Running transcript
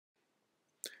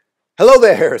Hello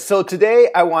there. So today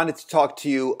I wanted to talk to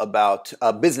you about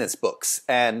business books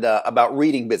and about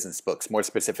reading business books more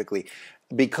specifically,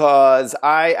 because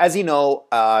as you know,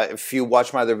 if you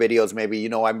watch my other videos, maybe you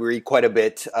know I read quite a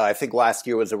bit. I think last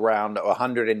year was around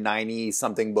 190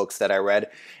 something books that I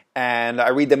read, and I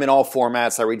read them in all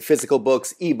formats. I read physical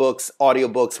books, ebooks,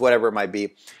 audiobooks, whatever it might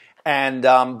be. And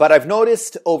but I've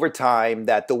noticed over time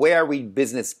that the way I read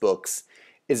business books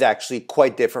is actually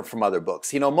quite different from other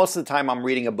books. You know, most of the time I'm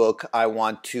reading a book, I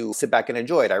want to sit back and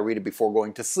enjoy it. I read it before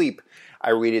going to sleep. I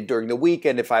read it during the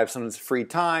weekend if I have some free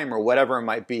time or whatever it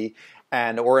might be.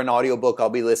 Or an audiobook, I'll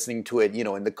be listening to it, you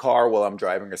know, in the car while I'm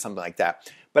driving or something like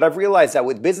that. But I've realized that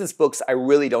with business books, I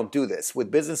really don't do this. With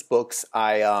business books,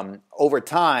 over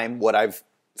time, what I've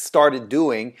started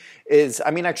doing is,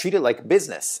 I treat it like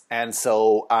business. And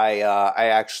so I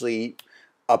actually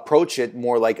approach it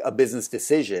more like a business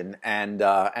decision and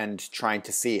trying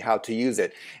to see how to use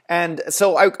it. And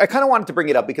so I kind of wanted to bring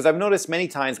it up because I've noticed many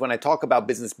times when I talk about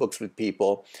business books with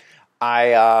people,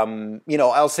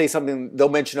 I'll say something, they'll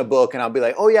mention a book and I'll be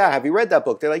like, oh yeah, have you read that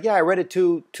book? They're like, yeah, I read it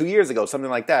two years ago,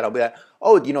 something like that. I'll be like,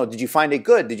 oh, you know, did you find it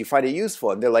good? Did you find it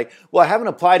useful? And they're like, well, I haven't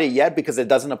applied it yet because it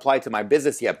doesn't apply to my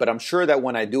business yet, but I'm sure that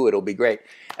when I do, it'll be great.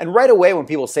 And right away when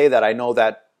people say that, I know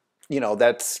that, you know,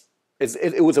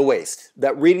 it was a waste.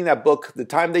 That reading that book, the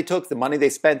time they took, the money they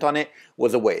spent on it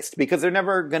was a waste because they're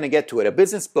never going to get to it. A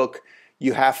business book,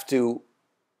 you have to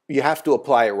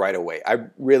apply it right away. I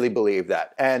really believe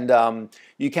that. And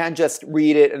you can't just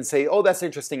read it and say, oh, that's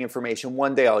interesting information.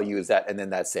 One day I'll use that and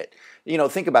then that's it. You know,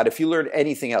 think about it. If you learn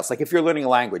anything else, like if you're learning a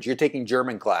language, you're taking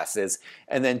German classes,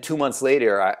 and then 2 months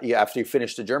later, after you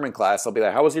finish the German class, I'll be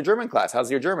like, how was your German class? How's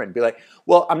your German? Be like,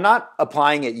 well, I'm not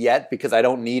applying it yet because I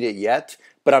don't need it yet,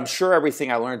 but I'm sure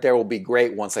everything I learned there will be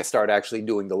great once I start actually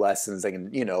doing the lessons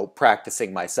and, you know,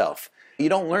 practicing myself. You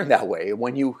don't learn that way.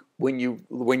 When you're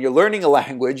learning a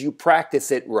language, you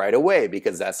practice it right away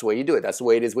because that's the way you do it. That's the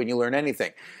way it is when you learn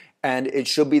anything. And it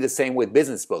should be the same with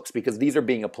business books because these are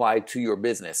being applied to your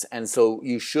business. And so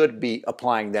you should be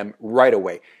applying them right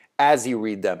away as you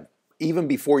read them. Even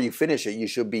before you finish it, you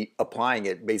should be applying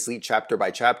it basically chapter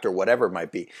by chapter, whatever it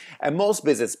might be. And most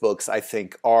business books, I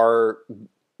think, are,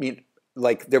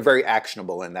 like, they're very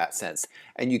actionable in that sense.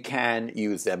 And you can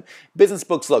use them. Business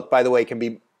books, look, by the way, can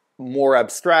be more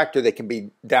abstract or they can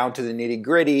be down to the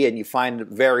nitty-gritty, and you find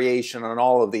variation on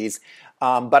all of these.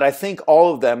 But I think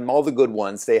all of them, all the good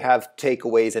ones, they have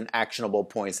takeaways and actionable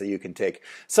points that you can take.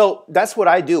 So that's what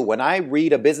I do. When I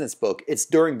read a business book, it's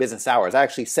during business hours. I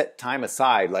actually set time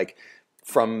aside, like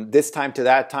from this time to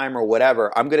that time or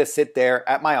whatever. I'm going to sit there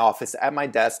at my office, at my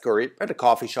desk, or at a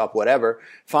coffee shop, whatever,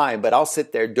 fine. But I'll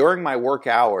sit there during my work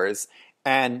hours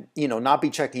and, you know, not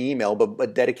be checking email,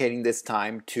 but dedicating this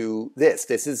time to this.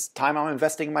 This is time I'm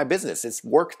investing in my business. It's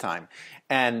work time,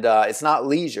 and it's not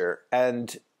leisure.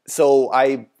 And so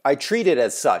I treat it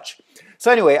as such. So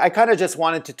anyway, I kind of just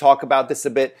wanted to talk about this a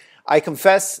bit. I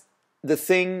confess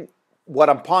what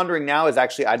I'm pondering now is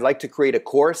actually I'd like to create a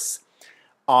course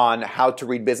on how to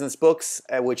read business books,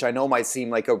 which I know might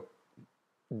seem like a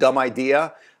dumb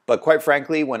idea, but quite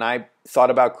frankly, when I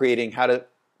thought about creating how to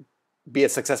be a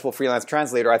successful freelance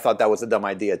translator, I thought that was a dumb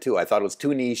idea too. I thought it was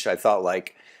too niche. I thought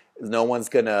like no one's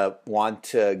gonna want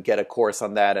to get a course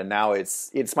on that, and now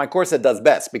it's my course that does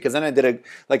best, because then I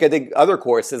did other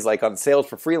courses like on sales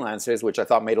for freelancers, which I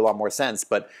thought made a lot more sense,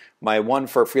 but my one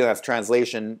for freelance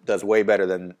translation does way better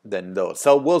than those.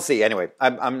 So we'll see. Anyway,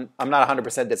 I'm not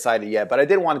 100% decided yet, but I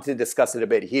did want to discuss it a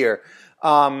bit here.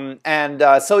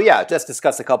 So yeah, just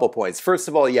discuss a couple points. First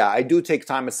of all, yeah, I do take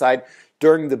time aside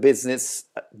during the business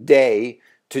day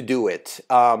to do it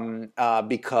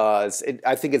because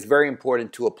I think it's very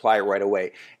important to apply it right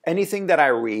away. Anything that I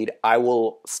read, I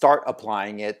will start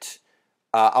applying it.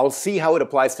 I'll see how it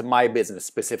applies to my business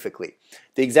specifically.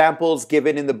 The examples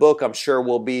given in the book, I'm sure,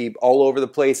 will be all over the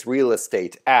place: real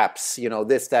estate, apps, you know,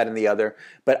 this, that, and the other.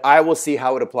 But I will see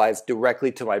how it applies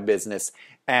directly to my business,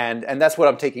 and that's what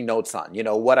I'm taking notes on. You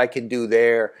know, what I can do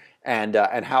there, and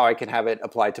how I can have it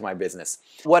applied to my business.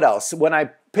 What else? When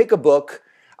I pick a book,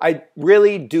 I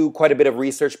really do quite a bit of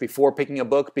research before picking a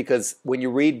book, because when you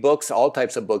read books, all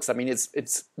types of books,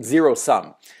 it's zero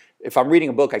sum. If I'm reading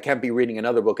a book, I can't be reading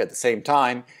another book at the same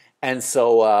time. And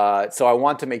so I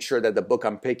want to make sure that the book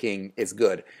I'm picking is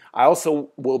good. I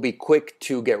also will be quick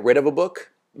to get rid of a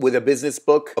book. With a business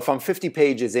book, if I'm 50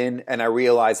 pages in and I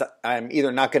realize I'm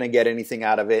either not going to get anything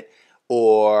out of it,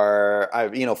 or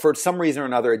for some reason or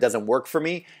another it doesn't work for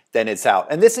me, then it's out.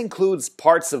 And this includes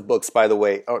parts of books, by the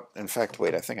way. Oh, in fact,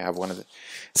 wait, I think I have one of them.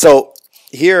 So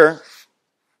here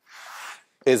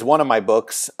is one of my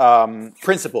books,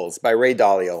 Principles by Ray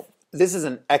Dalio. this is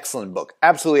an excellent book,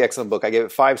 absolutely excellent book. I gave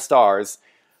it 5 stars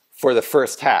for the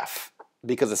first half,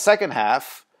 because the second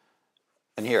half,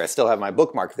 and here I still have my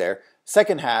bookmark there,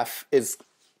 second half is,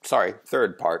 sorry,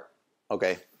 third part,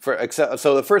 okay.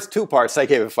 So the first 2 parts I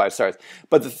gave it 5 stars,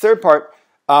 but the third part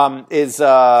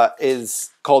is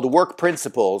called Work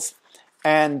Principles,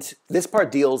 and this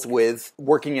part deals with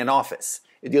working in office.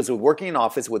 It deals with working in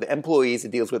office with employees.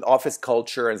 It deals with office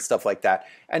culture and stuff like that.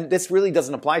 And this really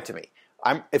doesn't apply to me.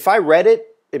 If I read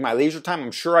it in my leisure time,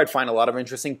 I'm sure I'd find a lot of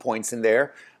interesting points in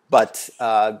there. But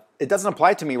it doesn't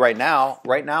apply to me right now.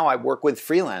 Right now, I work with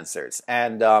freelancers,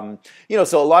 and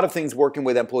so a lot of things working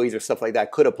with employees or stuff like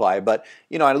that could apply. But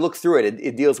I look through it.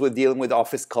 It deals with dealing with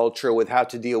office culture, with how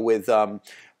to deal with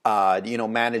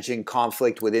managing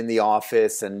conflict within the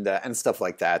office and stuff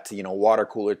like that. Water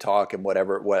cooler talk and what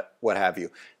have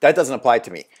you. That doesn't apply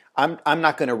to me. I'm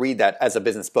not going to read that as a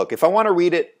business book. If I want to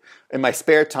read it in my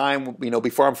spare time,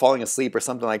 before I'm falling asleep or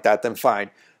something like that, then fine.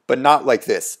 But not like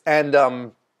this.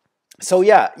 And so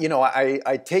yeah,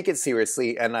 I take it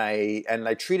seriously, and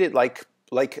I treat it like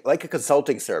a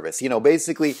consulting service.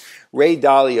 Basically, Ray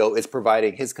Dalio is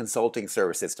providing his consulting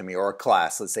services to me, or a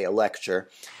class, let's say a lecture.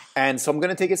 And so I'm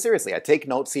going to take it seriously. I take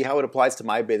notes, see how it applies to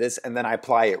my business, and then I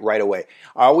apply it right away.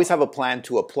 I always have a plan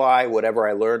to apply whatever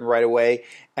I learn right away.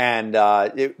 And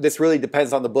this really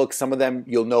depends on the book. Some of them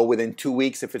you'll know within 2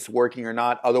 weeks if it's working or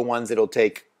not. Other ones it'll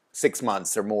take 6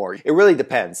 months or more. It really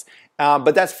depends.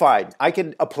 But that's fine. I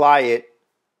can apply it.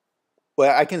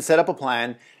 Well, I can set up a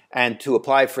plan and to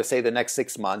apply for, say, the next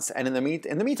 6 months. And in the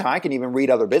meantime, I can even read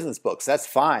other business books. That's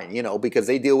fine, because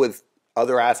they deal with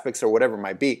other aspects or whatever it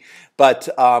might be. But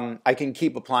I can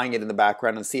keep applying it in the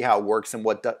background and see how it works and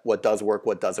what does work,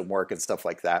 what doesn't work, and stuff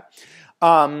like that.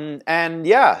 And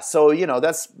yeah, so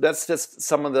that's just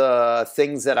some of the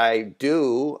things that I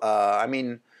do.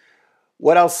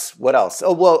 What else?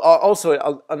 Oh well,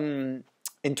 also.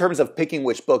 In terms of picking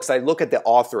which books, I look at the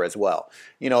author as well.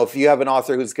 If you have an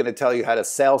author who's going to tell you how to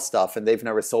sell stuff and they've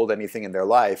never sold anything in their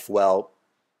life, well,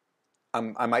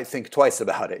 I might think twice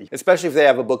about it. Especially if they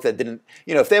have a book that didn't,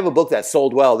 if they have a book that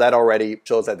sold well, that already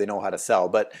shows that they know how to sell.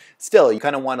 But still, you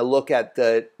kind of want to look at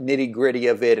the nitty-gritty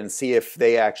of it and see if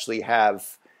they actually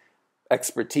have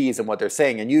expertise in what they're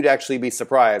saying, and you'd actually be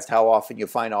surprised how often you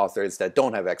find authors that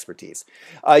don't have expertise.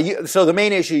 So the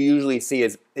main issue you usually see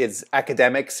is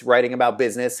academics writing about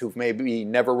business who've maybe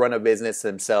never run a business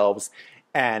themselves,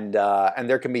 and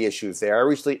there can be issues there. I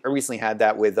recently had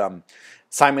that with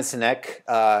Simon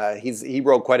Sinek. He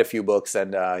wrote quite a few books,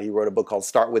 and he wrote a book called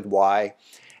Start With Why.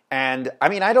 And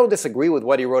I don't disagree with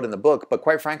what he wrote in the book, but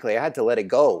quite frankly, I had to let it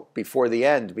go before the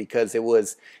end because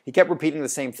he kept repeating the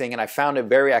same thing, and I found it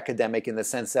very academic in the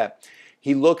sense that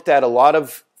he looked at a lot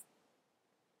of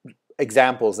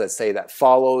examples that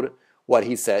followed what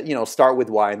he said, start with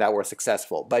why, and that were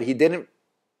successful. But he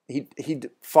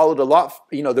followed a lot,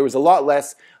 there was a lot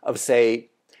less of, say,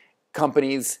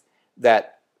 companies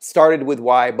that started with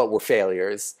why but were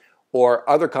failures, or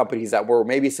other companies that were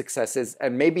maybe successes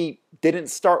and maybe didn't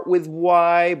start with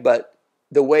why, but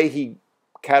the way he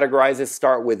categorizes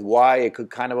start with why, it could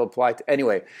kind of apply to,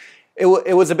 anyway, it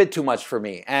was a bit too much for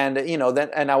me. And,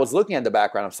 and I was looking at the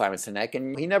background of Simon Sinek,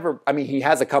 and he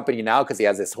has a company now because he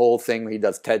has this whole thing where he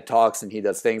does TED Talks and he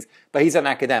does things, but he's an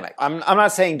academic. I'm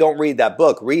not saying don't read that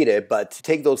book, read it, but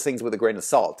take those things with a grain of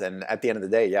salt. And at the end of the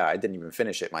day, yeah, I didn't even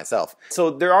finish it myself.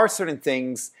 So there are certain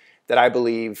things that I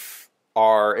believe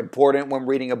are important when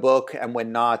reading a book and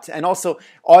when not. And also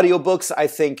audiobooks, I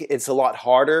think it's a lot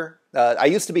harder. I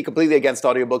used to be completely against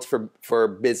audiobooks for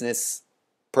business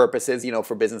purposes,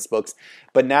 for business books.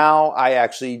 But now I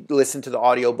actually listen to the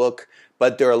audiobook,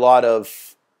 but there are a lot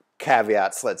of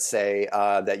caveats, let's say,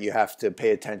 that you have to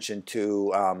pay attention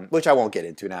to, which I won't get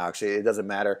into now, actually. It doesn't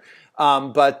matter.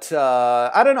 But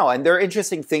I don't know. And there are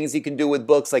interesting things you can do with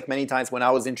books. Like many times when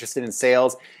I was interested in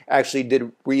sales, I actually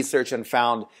did research and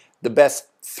found the best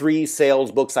 3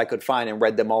 sales books I could find and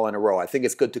read them all in a row. I think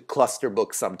it's good to cluster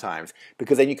books sometimes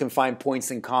because then you can find points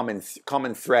in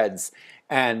common threads,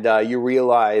 and you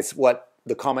realize what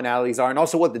the commonalities are and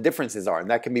also what the differences are. And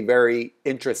that can be very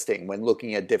interesting when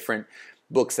looking at different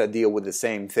books that deal with the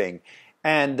same thing.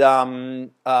 And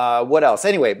what else?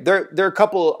 Anyway, there are a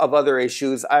couple of other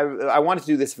issues. I wanted to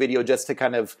do this video just to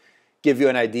kind of give you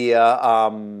an idea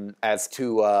as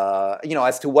to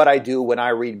what I do when I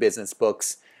read business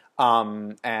books.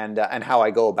 And how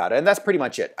I go about it. And that's pretty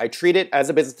much it. I treat it as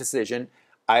a business decision.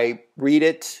 I read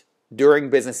it during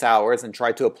business hours and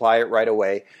try to apply it right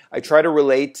away. I try to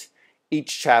relate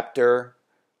each chapter,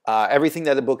 everything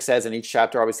that the book says in each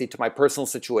chapter, obviously, to my personal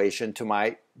situation, to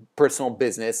my personal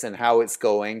business and how it's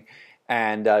going,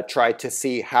 and try to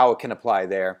see how it can apply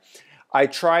there. I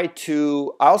try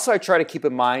to keep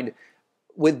in mind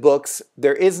with books,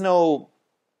 there is no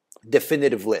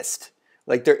definitive list.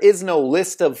 Like there is no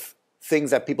list of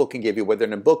things that people can give you, whether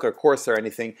in a book or course or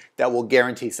anything, that will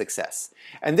guarantee success.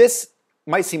 And this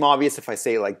might seem obvious if I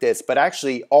say it like this, but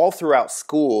actually all throughout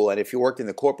school, and if you worked in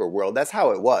the corporate world, that's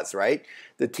how it was, right?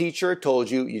 The teacher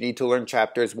told you you need to learn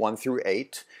chapters 1 through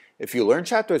 8. If you learn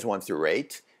chapters 1 through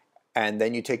 8, and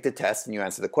then you take the test and you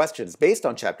answer the questions based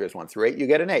on chapters 1 through 8, you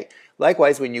get an 8.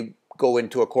 Likewise, when you go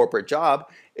into a corporate job,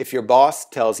 if your boss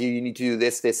tells you you need to do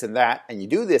this, this, and that, and you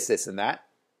do this, this, and that,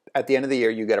 at the end of the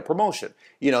year, you get a promotion.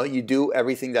 You know, you do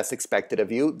everything that's expected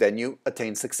of you, then you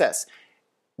attain success.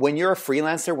 When you're a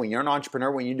freelancer, when you're an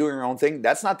entrepreneur, when you're doing your own thing,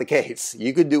 that's not the case.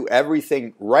 You could do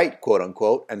everything right, quote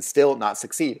unquote, and still not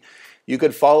succeed. You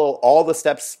could follow all the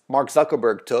steps Mark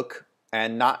Zuckerberg took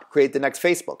and not create the next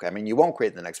Facebook. I mean, you won't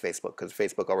create the next Facebook because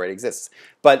Facebook already exists.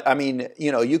 But I mean,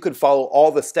 you know, you could follow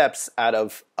all the steps out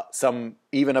of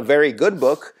even a very good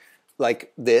book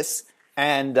like this,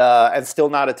 and still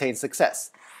not attain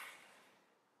success.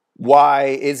 Why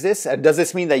is this? And does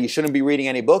this mean that you shouldn't be reading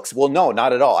any books? Well, no,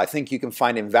 not at all. I think you can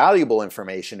find invaluable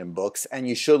information in books, and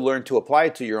you should learn to apply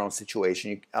it to your own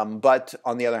situation. But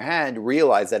on the other hand,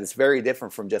 realize that it's very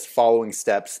different from just following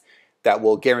steps that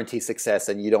will guarantee success,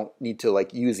 and you don't need to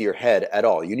like use your head at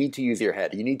all. You need to use your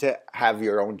head. You need to have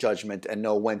your own judgment and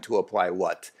know when to apply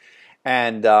what.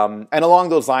 And along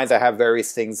those lines, I have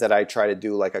various things that I try to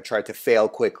do. Like I try to fail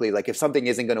quickly. Like if something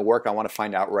isn't going to work, I want to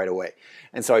find out right away.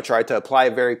 And so I try to apply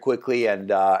it very quickly and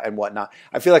whatnot.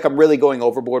 I feel like I'm really going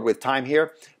overboard with time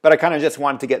here, but I kind of just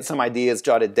wanted to get some ideas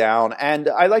jotted down. And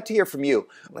I'd like to hear from you.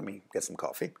 Let me get some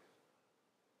coffee.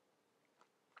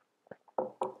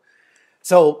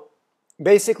 So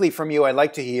basically from you, I'd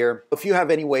like to hear if you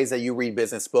have any ways that you read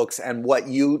business books and what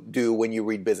you do when you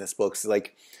read business books.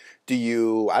 Like, do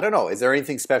you, I don't know, is there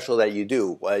anything special that you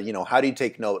do? You know, how do you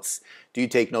take notes? Do you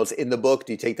take notes in the book?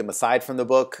 Do you take them aside from the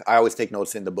book? I always take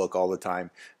notes in the book all the time,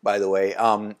 by the way.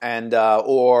 And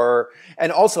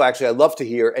also, actually, I'd love to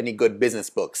hear any good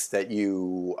business books that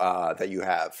you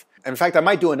have. In fact, I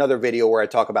might do another video where I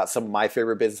talk about some of my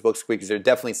favorite business books because there are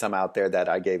definitely some out there that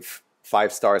I gave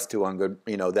 5 stars to on good,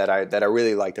 you know, that I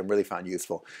really liked and really found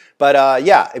useful. But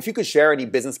yeah, if you could share any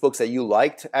business books that you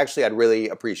liked, actually, I'd really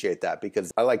appreciate that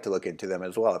because I like to look into them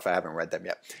as well if I haven't read them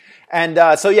yet.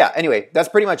 And so yeah, anyway, that's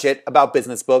pretty much it about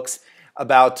business books,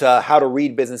 about how to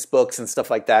read business books and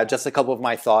stuff like that. Just a couple of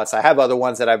my thoughts. I have other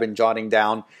ones that I've been jotting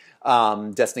down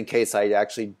just in case I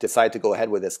actually decide to go ahead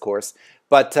with this course.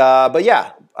 But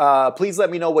yeah, please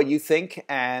let me know what you think,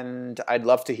 and I'd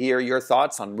love to hear your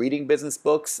thoughts on reading business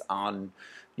books, on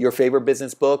your favorite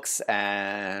business books,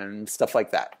 and stuff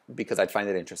like that, because I'd find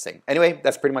it interesting. Anyway,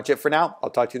 that's pretty much it for now. I'll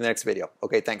talk to you in the next video.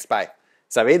 Okay, thanks, bye.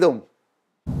 Savedum.